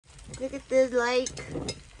Look at this lake.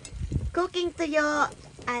 Cooking tuyo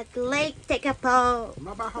at Lake Tekapo.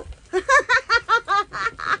 Mabaho.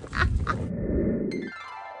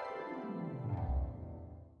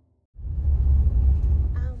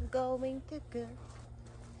 I'm going to go.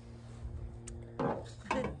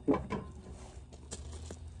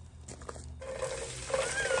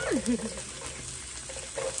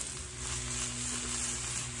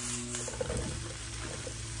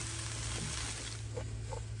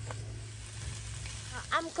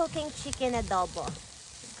 I'm cooking chicken adobo.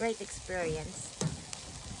 Great experience.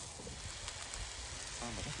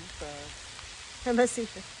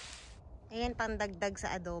 Masita. Ayan, pandagdag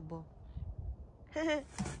sa adobo. I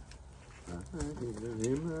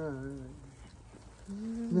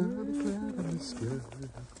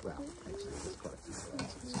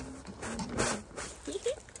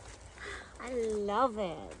love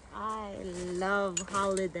it. I love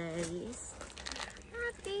holidays.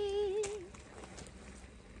 Happy.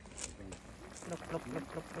 Look, look, look,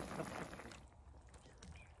 look, look, look.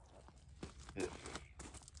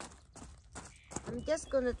 I'm just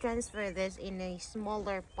gonna transfer this in a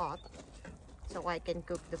smaller pot so I can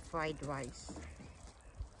cook the fried rice.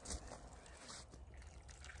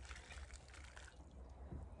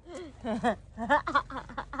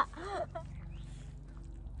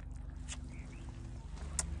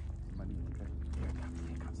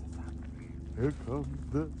 Here comes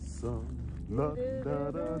the sun. La,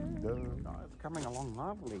 da, da, da. Oh, it's coming along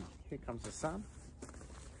lovely. Here comes the sun.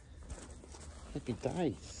 Happy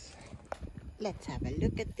days. Let's have a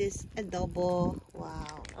look at this adobo.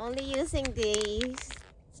 Wow. Only using these.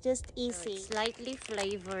 It's just easy. Slightly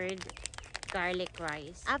flavored garlic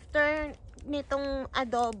rice. After nitong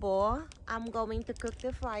adobo, I'm going to cook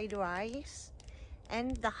the fried rice.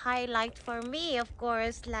 And the highlight for me, of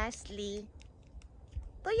course, lastly,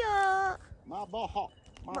 tuyo. Mabaho.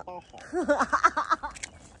 Mabaho.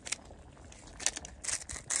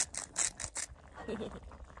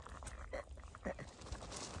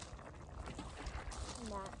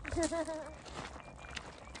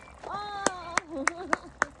 Oh.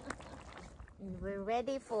 And we're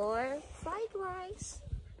ready for fried rice.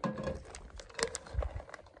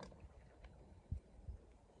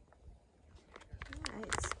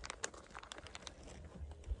 Nice.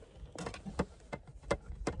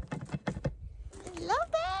 I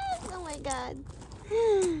love it! Oh my god.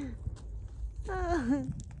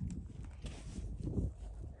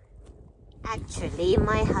 Actually,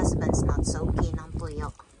 my husband's not so keen on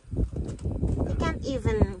tuyo. He can't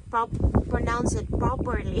even pronounce it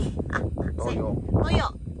properly. Tuyo.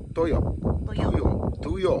 Tuyo. Tuyo. Tuyo.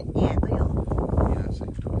 Tuyo. Yeah, tuyo. Yeah,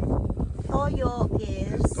 say tuyo. Toyo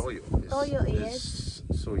is... Toyo. Toyo is...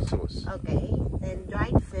 soy sauce. Okay. Then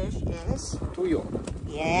dried fish is... Tuyo.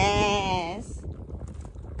 Yes.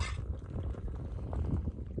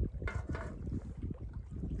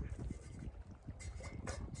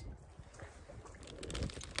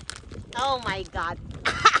 Oh my god.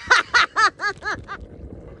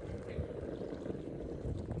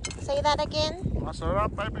 Say that again.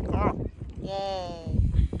 Masarap, baby ko. Yay.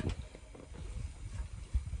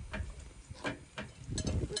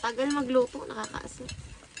 Ang tagal magluto, nakakaasar.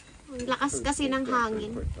 Ang lakas kasi ng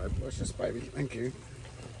hangin. Delicious, baby. Thank you.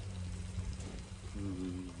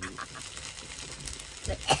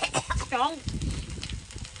 Strong.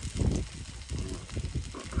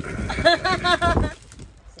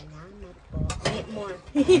 Salamat po. Wait more.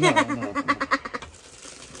 No.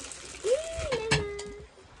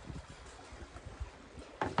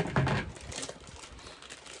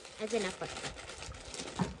 That's enough for that.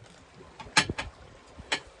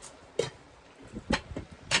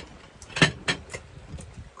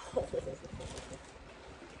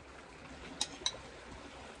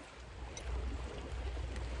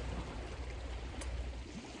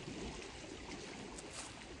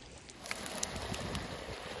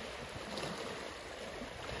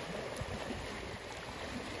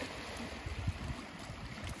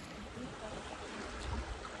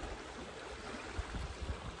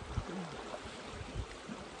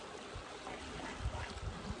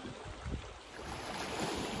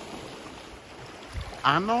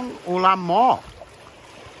 Anong ulam mo?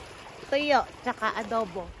 Tuyo, tsaka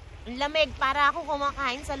adobo. Ang lamig, para ako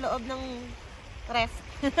kumakain sa loob ng ref.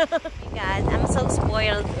 God, I'm so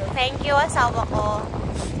spoiled. Thank you, asawa ko.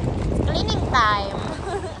 Cleaning time.